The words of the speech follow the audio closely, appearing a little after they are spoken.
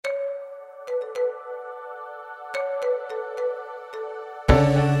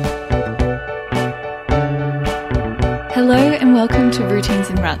to Routines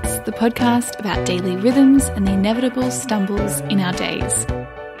and Ruts, the podcast about daily rhythms and the inevitable stumbles in our days.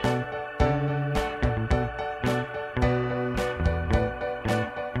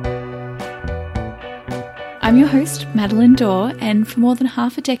 I'm your host, Madeline Dorr, and for more than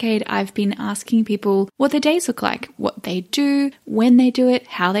half a decade I've been asking people what their days look like, what they do, when they do it,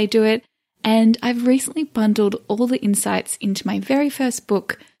 how they do it, and I've recently bundled all the insights into my very first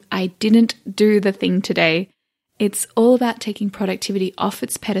book, I Didn't Do the Thing Today. It's all about taking productivity off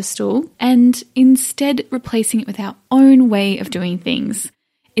its pedestal and instead replacing it with our own way of doing things.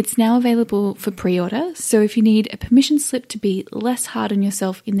 It's now available for pre-order, so if you need a permission slip to be less hard on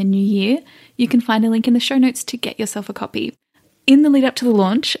yourself in the new year, you can find a link in the show notes to get yourself a copy. In the lead up to the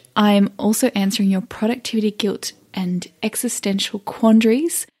launch, I'm also answering your productivity guilt and existential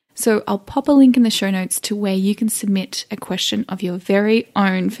quandaries, so I'll pop a link in the show notes to where you can submit a question of your very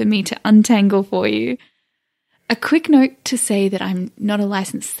own for me to untangle for you. A quick note to say that I'm not a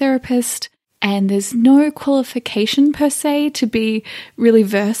licensed therapist and there's no qualification per se to be really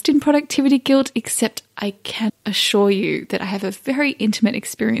versed in productivity guilt, except I can assure you that I have a very intimate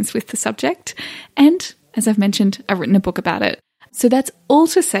experience with the subject. And as I've mentioned, I've written a book about it. So that's all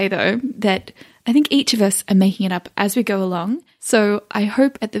to say though, that I think each of us are making it up as we go along. So I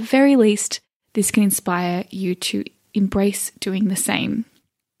hope at the very least, this can inspire you to embrace doing the same.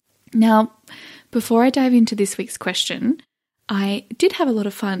 Now, before I dive into this week's question, I did have a lot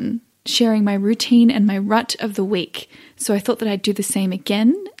of fun sharing my routine and my rut of the week, so I thought that I'd do the same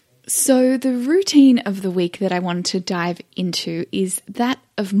again. So the routine of the week that I wanted to dive into is that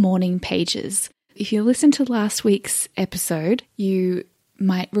of morning pages. If you listened to last week's episode, you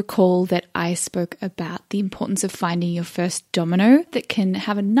might recall that I spoke about the importance of finding your first domino that can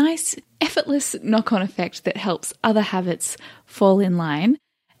have a nice, effortless knock-on effect that helps other habits fall in line.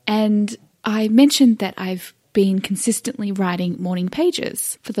 And I mentioned that I've been consistently writing morning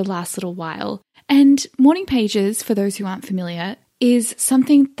pages for the last little while. And morning pages, for those who aren't familiar, is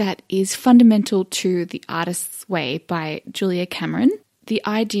something that is fundamental to The Artist's Way by Julia Cameron. The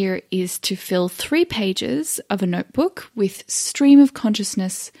idea is to fill 3 pages of a notebook with stream of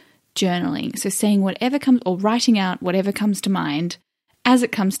consciousness journaling. So saying whatever comes, or writing out whatever comes to mind as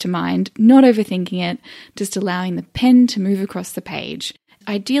it comes to mind, not overthinking it, just allowing the pen to move across the page.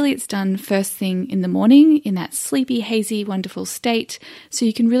 Ideally, it's done first thing in the morning in that sleepy, hazy, wonderful state, so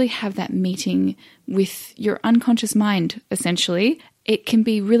you can really have that meeting with your unconscious mind, essentially. It can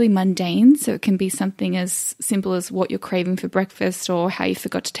be really mundane, so it can be something as simple as what you're craving for breakfast or how you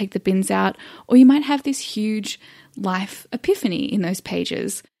forgot to take the bins out, or you might have this huge life epiphany in those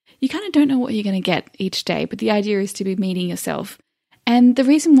pages. You kind of don't know what you're going to get each day, but the idea is to be meeting yourself. And the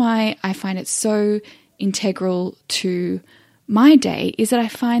reason why I find it so integral to my day is that I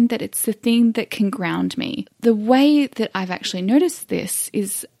find that it's the thing that can ground me. The way that I've actually noticed this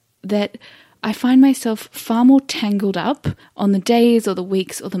is that I find myself far more tangled up on the days or the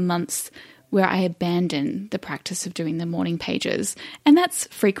weeks or the months where I abandon the practice of doing the morning pages. And that's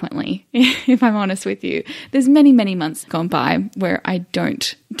frequently, if I'm honest with you. There's many, many months gone by where I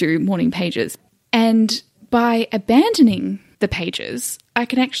don't do morning pages. And by abandoning the pages, I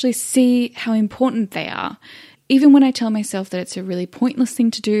can actually see how important they are. Even when I tell myself that it's a really pointless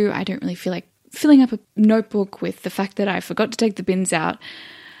thing to do, I don't really feel like filling up a notebook with the fact that I forgot to take the bins out,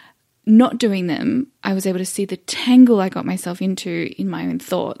 not doing them, I was able to see the tangle I got myself into in my own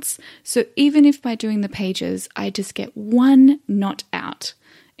thoughts. So even if by doing the pages, I just get one knot out,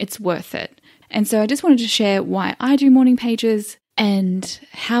 it's worth it. And so I just wanted to share why I do morning pages and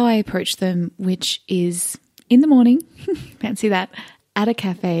how I approach them, which is in the morning, fancy that, at a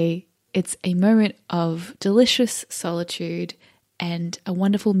cafe. It's a moment of delicious solitude and a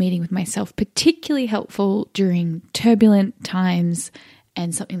wonderful meeting with myself, particularly helpful during turbulent times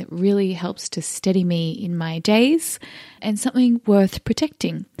and something that really helps to steady me in my days and something worth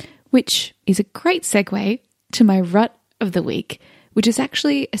protecting, which is a great segue to my rut of the week, which is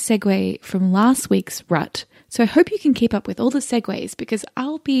actually a segue from last week's rut. So I hope you can keep up with all the segues because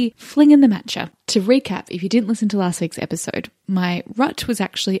I'll be flinging them at you. To recap, if you didn't listen to last week's episode, my rut was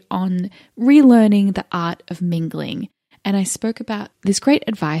actually on relearning the art of mingling. And I spoke about this great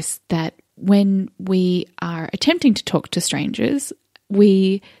advice that when we are attempting to talk to strangers,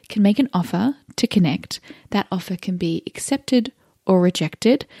 we can make an offer to connect. That offer can be accepted or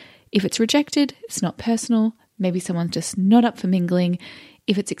rejected. If it's rejected, it's not personal. Maybe someone's just not up for mingling.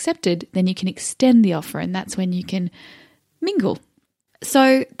 If it's accepted, then you can extend the offer and that's when you can mingle.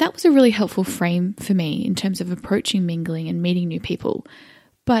 So that was a really helpful frame for me in terms of approaching mingling and meeting new people.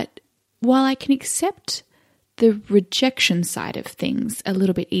 But while I can accept the rejection side of things a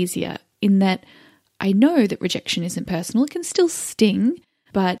little bit easier in that I know that rejection isn't personal. It can still sting,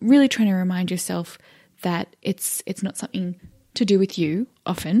 but really trying to remind yourself that it's not something to do with you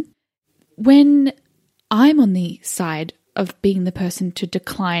often. When I'm on the side of being the person to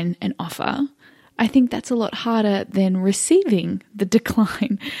decline an offer, I think that's a lot harder than receiving the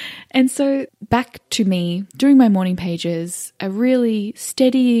decline. And so back to me doing my morning pages, a really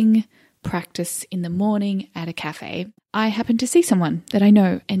steadying practice in the morning at a cafe. I happened to see someone that I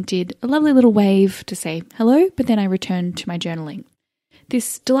know and did a lovely little wave to say hello, but then I returned to my journaling.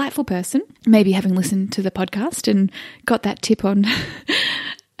 This delightful person, maybe having listened to the podcast and got that tip on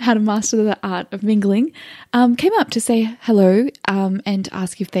how to master the art of mingling, came up to say hello and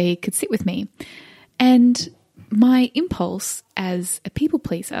ask if they could sit with me. And my impulse as a people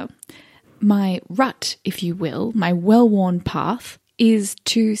pleaser, my rut, if you will, my well-worn path, is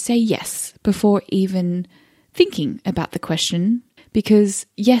to say yes before even thinking about the question, because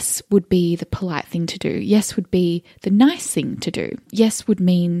yes would be the polite thing to do. Yes would be the nice thing to do. Yes would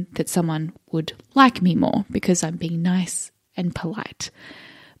mean that someone would like me more because I'm being nice and polite.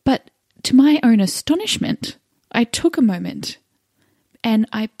 But to my own astonishment, I took a moment and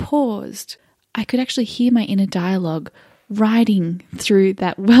I paused. I could actually hear my inner dialogue riding through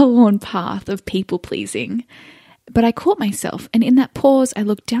that well-worn path of people-pleasing. But I caught myself, and in that pause, I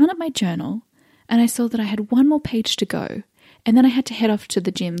looked down at my journal and I saw that I had one more page to go, and then I had to head off to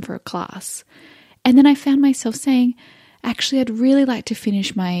the gym for a class. And then I found myself saying, actually, I'd really like to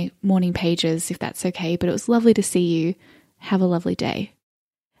finish my morning pages if that's okay, but it was lovely to see you. Have a lovely day.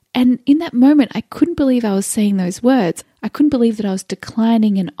 And in that moment, I couldn't believe I was saying those words. I couldn't believe that I was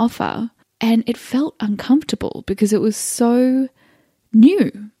declining an offer, and it felt uncomfortable because it was so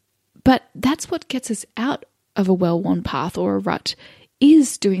new. But that's what gets us out of a well-worn path or a rut,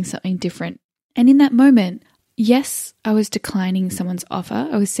 is doing something different. And in that moment, yes, I was declining someone's offer.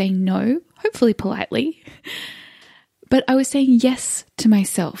 I was saying no, hopefully politely, but I was saying yes to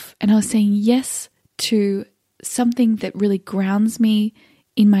myself, and I was saying yes to something that really grounds me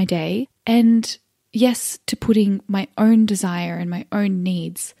in my day, and yes to putting my own desire and my own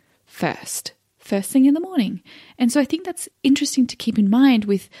needs first thing in the morning. And so I think that's interesting to keep in mind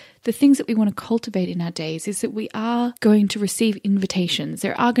with the things that we want to cultivate in our days, is that we are going to receive invitations.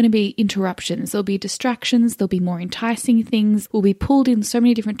 There are going to be interruptions. There'll be distractions. There'll be more enticing things. We'll be pulled in so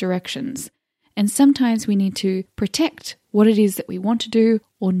many different directions. And sometimes we need to protect what it is that we want to do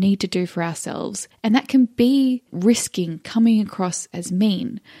or need to do for ourselves. And that can be risking coming across as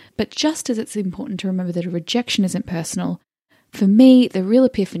mean. But just as it's important to remember that a rejection isn't personal, for me, the real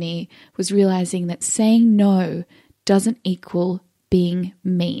epiphany was realizing that saying no doesn't equal being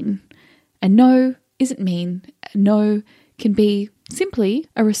mean. A no isn't mean. A no can be simply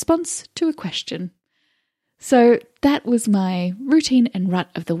a response to a question. So that was my routine and rut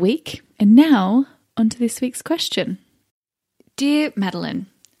of the week. And now, on to this week's question. Dear Madeline,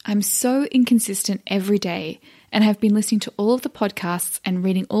 I'm so inconsistent every day and have been listening to all of the podcasts and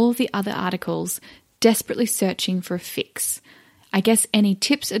reading all of the other articles, desperately searching for a fix. I guess any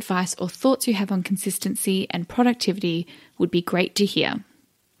tips, advice, or thoughts you have on consistency and productivity would be great to hear.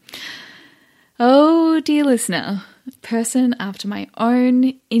 Oh, dear listener, person after my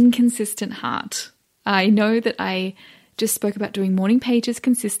own inconsistent heart. I know that I just spoke about doing morning pages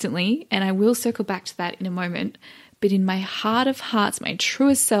consistently, and I will circle back to that in a moment. But in my heart of hearts, my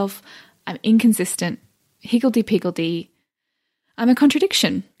truest self, I'm inconsistent, higgledy-piggledy. I'm a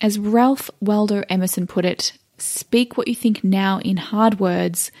contradiction. As Ralph Waldo Emerson put it, speak what you think now in hard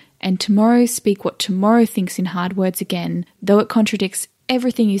words, and tomorrow speak what tomorrow thinks in hard words again, though it contradicts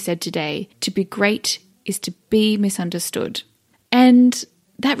everything you said today. To be great is to be misunderstood. And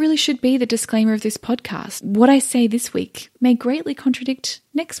that really should be the disclaimer of this podcast. What I say this week may greatly contradict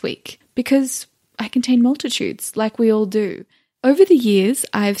next week, because I contain multitudes, like we all do. Over the years,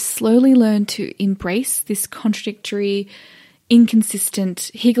 I've slowly learned to embrace this contradictory, inconsistent,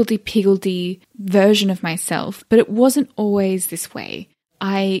 higgledy-piggledy version of myself, but it wasn't always this way.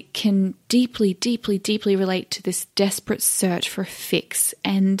 I can deeply, deeply, deeply relate to this desperate search for a fix,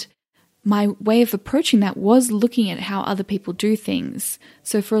 and my way of approaching that was looking at how other people do things.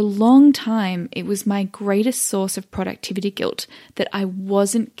 So for a long time, it was my greatest source of productivity guilt that I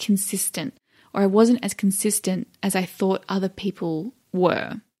wasn't consistent, or I wasn't as consistent as I thought other people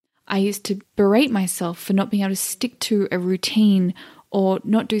were. I used to berate myself for not being able to stick to a routine, or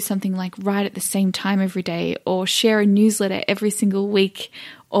not do something like write at the same time every day, or share a newsletter every single week,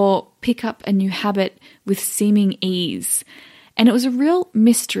 or pick up a new habit with seeming ease. And it was a real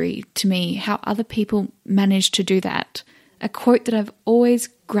mystery to me how other people managed to do that. A quote that I've always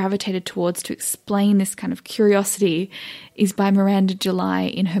gravitated towards to explain this kind of curiosity is by Miranda July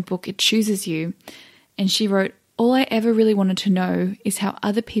in her book, It Chooses You. And she wrote, "All I ever really wanted to know is how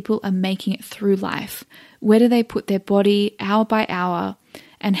other people are making it through life. Where do they put their body hour by hour,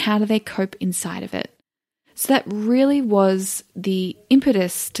 and how do they cope inside of it?" So that really was the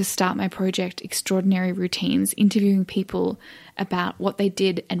impetus to start my project, Extraordinary Routines, interviewing people about what they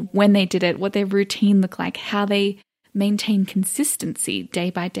did and when they did it, what their routine looked like, how they maintain consistency day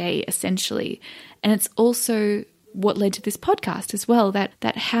by day, essentially. And it's also what led to this podcast as well,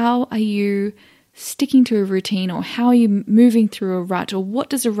 that how are you sticking to a routine, or how are you moving through a rut, or what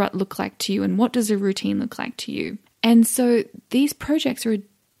does a rut look like to you, and what does a routine look like to you? And so these projects are a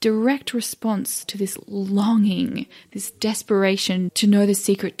direct response to this longing, this desperation to know the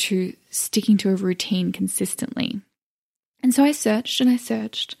secret to sticking to a routine consistently. And so I searched and I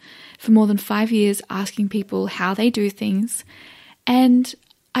searched for more than 5 years, asking people how they do things, and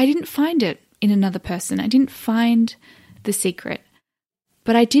I didn't find it in another person. I didn't find the secret,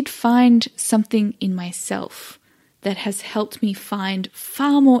 but I did find something in myself that has helped me find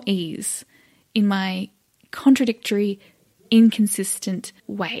far more ease in my contradictory, inconsistent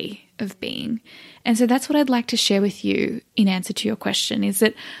way of being. And so that's what I'd like to share with you in answer to your question, is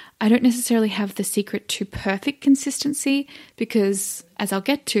that I don't necessarily have the secret to perfect consistency, because, as I'll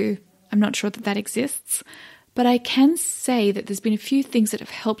get to, I'm not sure that exists. But I can say that there's been a few things that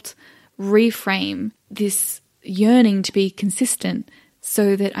have helped reframe this yearning to be consistent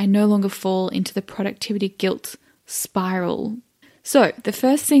so that I no longer fall into the productivity guilt spiral. So the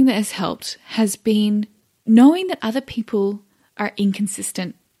first thing that has helped has been knowing that other people are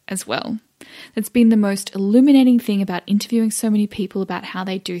inconsistent as well. That's been the most illuminating thing about interviewing so many people about how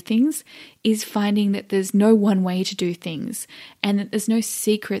they do things, is finding that there's no one way to do things, and that there's no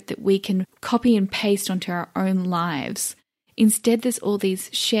secret that we can copy and paste onto our own lives. Instead, there's all these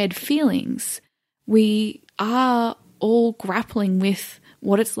shared feelings. We are all grappling with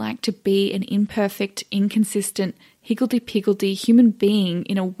what it's like to be an imperfect, inconsistent, higgledy-piggledy human being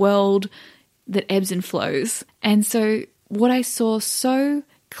in a world that ebbs and flows. And so what I saw so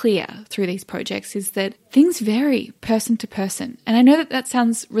clear through these projects is that things vary person to person. And I know that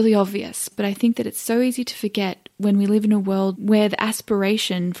sounds really obvious, but I think that it's so easy to forget when we live in a world where the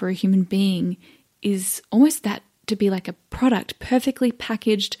aspiration for a human being is almost that to be like a product, perfectly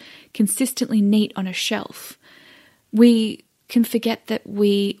packaged, consistently neat on a shelf. We can forget that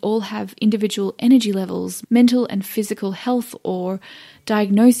we all have individual energy levels, mental and physical health, or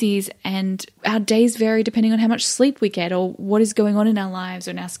diagnoses, and our days vary depending on how much sleep we get or what is going on in our lives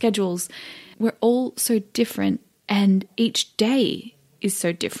or in our schedules. We're all so different, and each day is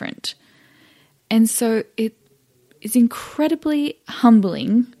so different. And so it is incredibly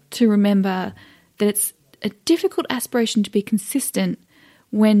humbling to remember that it's a difficult aspiration to be consistent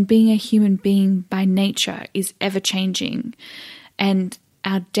when being a human being by nature is ever-changing, and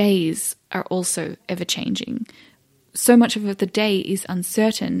our days are also ever-changing. So much of the day is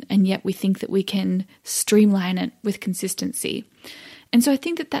uncertain, and yet we think that we can streamline it with consistency. And so I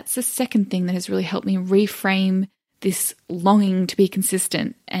think that that's the second thing that has really helped me reframe this longing to be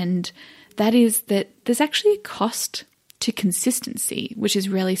consistent, and that is that there's actually a cost to consistency, which is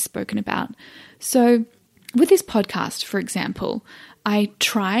rarely spoken about. So with this podcast, for example, I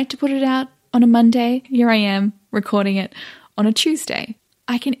tried to put it out on a Monday. Here I am recording it on a Tuesday.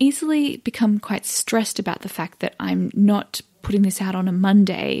 I can easily become quite stressed about the fact that I'm not putting this out on a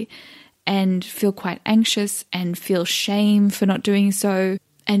Monday, and feel quite anxious and feel shame for not doing so,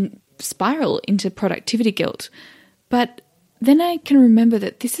 and spiral into productivity guilt. But then I can remember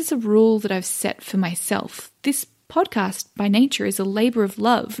that this is a rule that I've set for myself. This podcast by nature is a labor of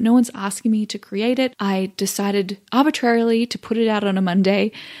love. No one's asking me to create it. I decided arbitrarily to put it out on a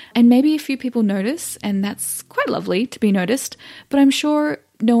Monday, and maybe a few people notice, and that's quite lovely to be noticed, but I'm sure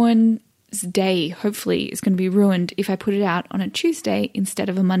no one's day, hopefully, is going to be ruined if I put it out on a Tuesday instead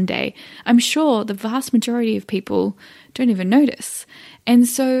of a Monday. I'm sure the vast majority of people don't even notice. And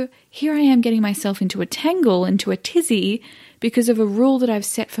so here I am getting myself into a tangle, into a tizzy, because of a rule that I've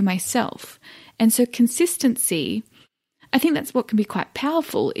set for myself. And so consistency, I think that's what can be quite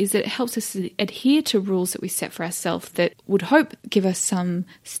powerful, is that it helps us adhere to rules that we set for ourselves that would hope give us some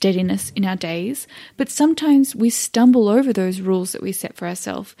steadiness in our days. But sometimes we stumble over those rules that we set for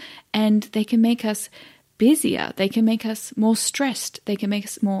ourselves, and they can make us busier. They can make us more stressed. They can make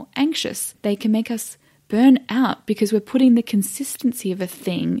us more anxious. They can make us burn out because we're putting the consistency of a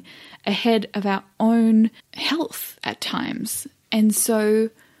thing ahead of our own health at times. And so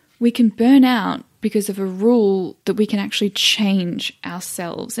we can burn out because of a rule that we can actually change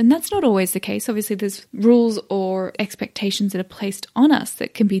ourselves. And that's not always the case. Obviously, there's rules or expectations that are placed on us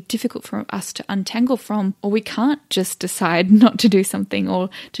that can be difficult for us to untangle from, or we can't just decide not to do something or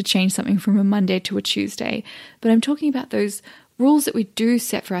to change something from a Monday to a Tuesday. But I'm talking about those rules that we do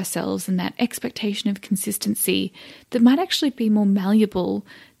set for ourselves and that expectation of consistency that might actually be more malleable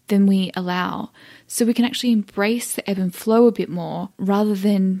than we allow. So we can actually embrace the ebb and flow a bit more rather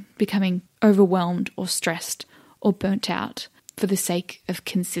than becoming overwhelmed or stressed or burnt out for the sake of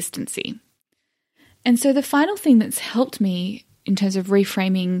consistency. And so the final thing that's helped me in terms of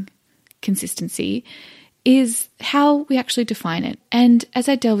reframing consistency is how we actually define it. And as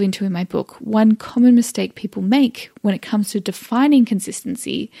I delve into in my book, one common mistake people make when it comes to defining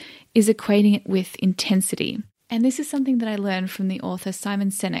consistency is equating it with intensity. And this is something that I learned from the author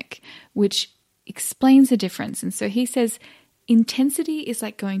Simon Sinek, which explains the difference. And so he says, intensity is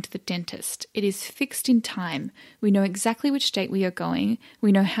like going to the dentist. It is fixed in time. We know exactly which date we are going.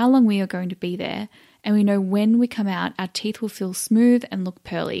 We know how long we are going to be there. And we know when we come out, our teeth will feel smooth and look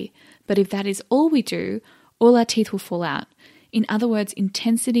pearly. But if that is all we do, all our teeth will fall out. In other words,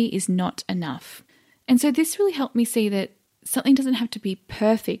 intensity is not enough. And so this really helped me see that something doesn't have to be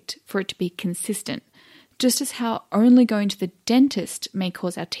perfect for it to be consistent. Just as how only going to the dentist may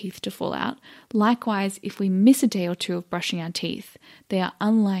cause our teeth to fall out, likewise, if we miss a day or two of brushing our teeth, they are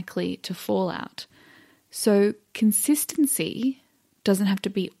unlikely to fall out. So consistency doesn't have to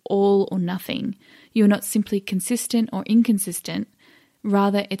be all or nothing. You're not simply consistent or inconsistent.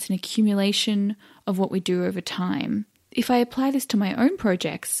 Rather, it's an accumulation of what we do over time. If I apply this to my own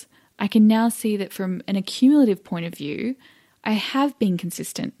projects, I can now see that from an accumulative point of view, I have been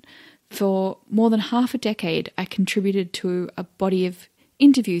consistent. For more than half a decade, I contributed to a body of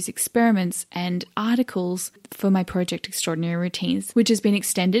interviews, experiments, and articles for my project Extraordinary Routines, which has been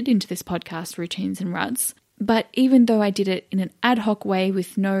extended into this podcast, Routines and Ruts. But even though I did it in an ad hoc way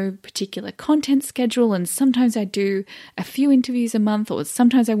with no particular content schedule, and sometimes I do a few interviews a month, or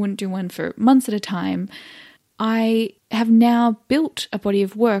sometimes I wouldn't do one for months at a time, I have now built a body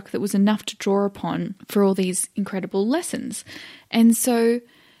of work that was enough to draw upon for all these incredible lessons. And so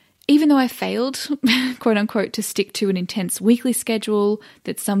even though I failed, quote unquote, to stick to an intense weekly schedule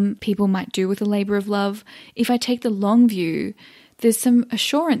that some people might do with a labor of love, if I take the long view, there's some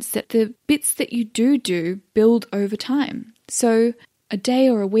assurance that the bits that you do build over time. So a day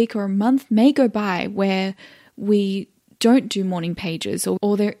or a week or a month may go by where we don't do morning pages,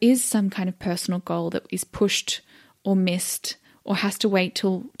 or there is some kind of personal goal that is pushed or missed or has to wait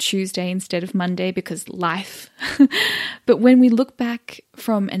till Tuesday instead of Monday because life. But when we look back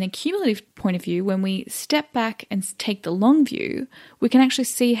from an accumulative point of view, when we step back and take the long view, we can actually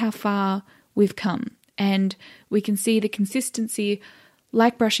see how far we've come. And we can see the consistency,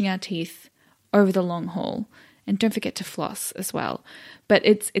 like brushing our teeth, over the long haul. And don't forget to floss as well. But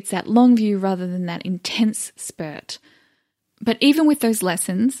it's that long view rather than that intense spurt. But even with those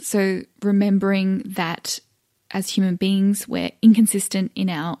lessons, so remembering that as human beings, we're inconsistent in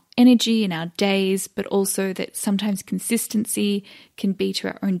our energy, in our days, but also that sometimes consistency can be to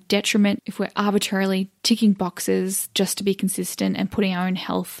our own detriment if we're arbitrarily ticking boxes just to be consistent and putting our own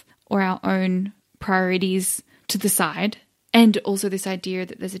health or our own priorities to the side. And also this idea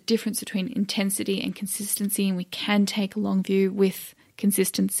that there's a difference between intensity and consistency, and we can take a long view with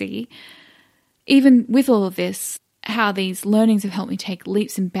consistency. Even with all of this, how these learnings have helped me take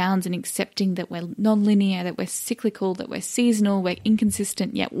leaps and bounds in accepting that we're non-linear, that we're cyclical, that we're seasonal, we're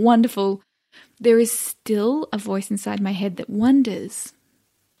inconsistent yet wonderful. There is still a voice inside my head that wonders,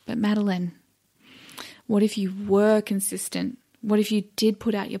 but Madeline, what if you were consistent? What if you did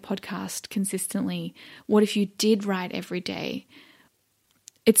put out your podcast consistently? What if you did write every day?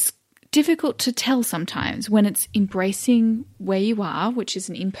 It's difficult to tell sometimes when it's embracing where you are, which is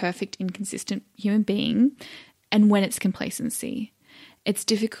an imperfect, inconsistent human being, and when it's complacency. It's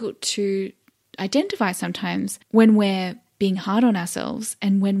difficult to identify sometimes when we're being hard on ourselves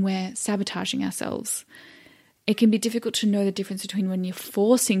and when we're sabotaging ourselves. It can be difficult to know the difference between when you're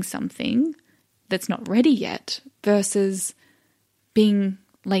forcing something that's not ready yet versus being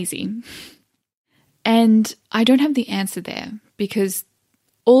lazy. And I don't have the answer there because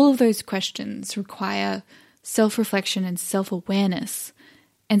all of those questions require self-reflection and self-awareness.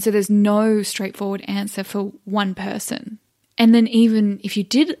 And so there's no straightforward answer for one person. And then even if you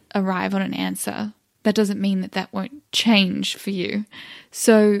did arrive on an answer, that doesn't mean that that won't change for you.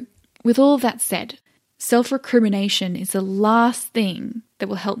 So with all of that said, self-recrimination is the last thing that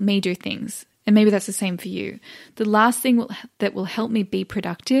will help me do things. And maybe that's the same for you. The last thing that will help me be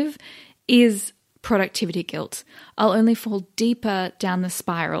productive is productivity guilt. I'll only fall deeper down the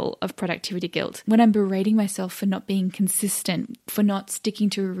spiral of productivity guilt when I'm berating myself for not being consistent, for not sticking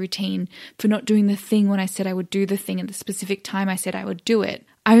to a routine, for not doing the thing when I said I would do the thing at the specific time I said I would do it.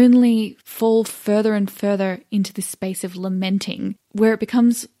 I only fall further and further into this space of lamenting where it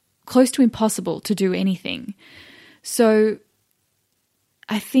becomes close to impossible to do anything. So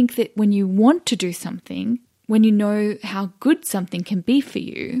I think that when you want to do something, when you know how good something can be for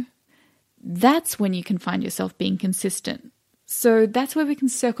you, that's when you can find yourself being consistent. So that's where we can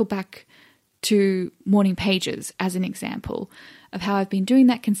circle back to morning pages as an example of how I've been doing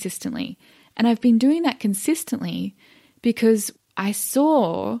that consistently. And I've been doing that consistently because I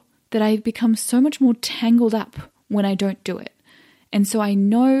saw that I've become so much more tangled up when I don't do it. And so I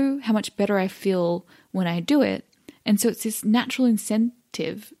know how much better I feel when I do it. And so it's this natural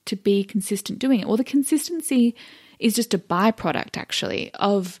incentive to be consistent doing it. Or the consistency is just a byproduct, actually,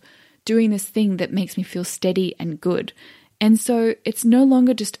 of doing this thing that makes me feel steady and good. And so it's no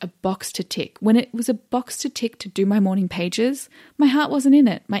longer just a box to tick. When it was a box to tick to do my morning pages, my heart wasn't in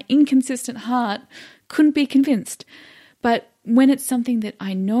it. My inconsistent heart couldn't be convinced. But when it's something that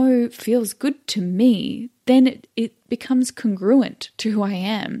I know feels good to me, then it becomes congruent to who I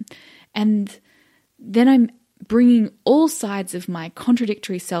am. And then I'm bringing all sides of my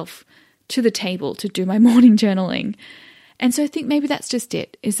contradictory self to the table to do my morning journaling. And so I think maybe that's just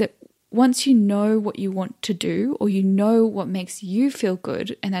it, is that once you know what you want to do, or you know what makes you feel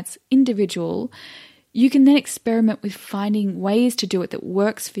good, and that's individual, you can then experiment with finding ways to do it that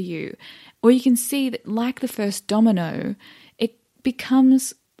works for you. Or you can see that, like the first domino, it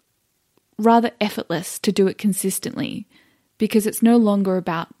becomes rather effortless to do it consistently because it's no longer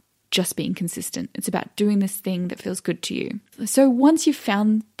about just being consistent. It's about doing this thing that feels good to you. So once you've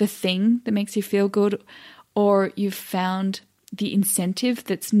found the thing that makes you feel good, or you've found the incentive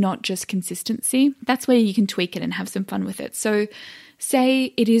that's not just consistency, that's where you can tweak it and have some fun with it. So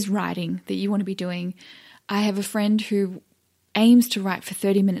say it is writing that you want to be doing. I have a friend who aims to write for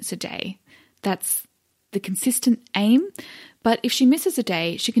 30 minutes a day. That's the consistent aim. But if she misses a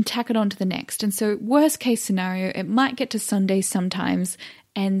day, she can tack it on to the next. And so worst case scenario, it might get to Sunday sometimes.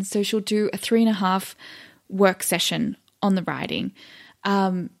 And so she'll do a 3.5 work session on the writing.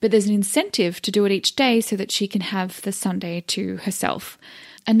 But there's an incentive to do it each day so that she can have the Sunday to herself.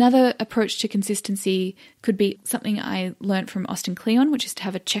 Another approach to consistency could be something I learned from Austin Kleon, which is to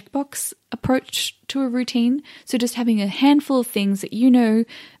have a checkbox approach to a routine. So just having a handful of things that you know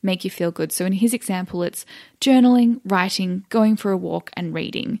make you feel good. So in his example, it's journaling, writing, going for a walk, and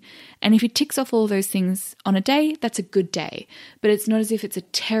reading. And if he ticks off all those things on a day, that's a good day. But it's not as if it's a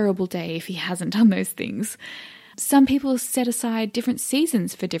terrible day if he hasn't done those things. Some people set aside different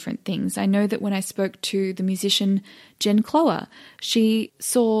seasons for different things. I know that when I spoke to the musician Jen Clower, she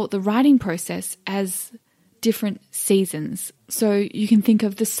saw the writing process as different seasons. So you can think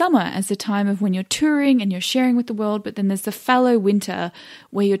of the summer as the time of when you're touring and you're sharing with the world, but then there's the fallow winter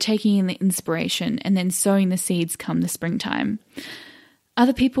where you're taking in the inspiration and then sowing the seeds come the springtime.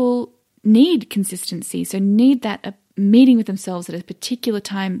 Other people need consistency, so need that meeting with themselves at a particular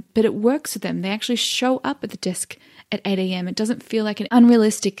time, but it works for them. They actually show up at the desk at 8 a.m. It doesn't feel like an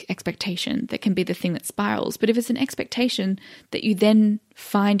unrealistic expectation that can be the thing that spirals. But if it's an expectation that you then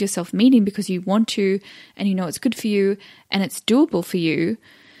find yourself meeting because you want to, and you know it's good for you and it's doable for you,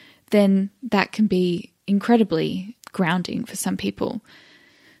 then that can be incredibly grounding for some people.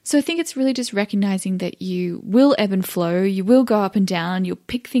 So I think it's really just recognizing that you will ebb and flow, you will go up and down, you'll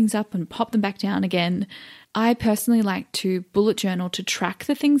pick things up and pop them back down again. I personally like to bullet journal to track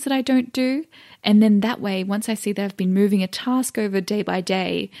the things that I don't do. And then that way, once I see that I've been moving a task over day by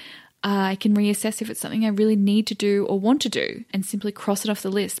day, I can reassess if it's something I really need to do or want to do and simply cross it off the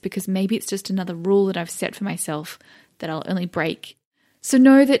list, because maybe it's just another rule that I've set for myself that I'll only break. So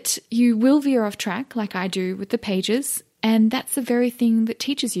know that you will veer off track like I do with the pages. And that's the very thing that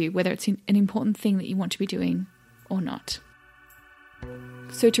teaches you whether it's an important thing that you want to be doing or not.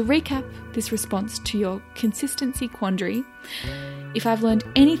 So to recap this response to your consistency quandary, if I've learned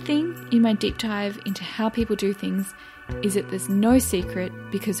anything in my deep dive into how people do things, is that there's no secret,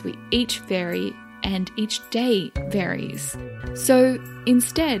 because we each vary and each day varies. So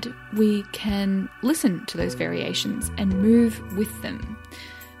instead, we can listen to those variations and move with them.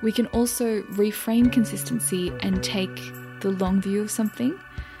 We can also reframe consistency and take the long view of something.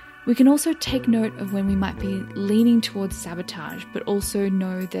 We can also take note of when we might be leaning towards sabotage, but also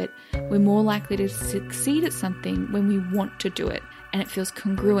know that we're more likely to succeed at something when we want to do it and it feels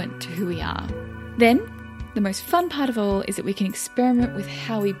congruent to who we are. Then, the most fun part of all is that we can experiment with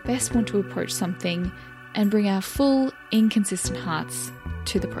how we best want to approach something and bring our full, inconsistent hearts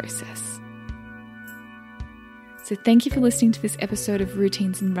to the process. So thank you for listening to this episode of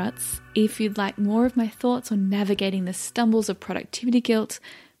Routines and Ruts. If you'd like more of my thoughts on navigating the stumbles of productivity guilt,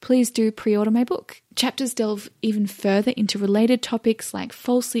 please do pre-order my book. Chapters delve even further into related topics like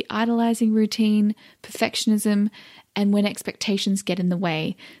falsely idolizing routine, perfectionism, and when expectations get in the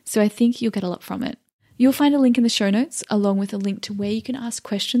way. So I think you'll get a lot from it. You'll find a link in the show notes, along with a link to where you can ask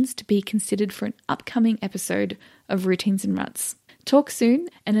questions to be considered for an upcoming episode of Routines and Ruts. Talk soon,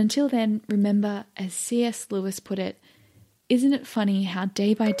 and until then, remember, as C.S. Lewis put it, isn't it funny how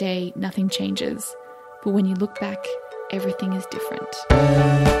day by day nothing changes, but when you look back, everything is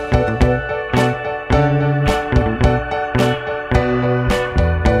different.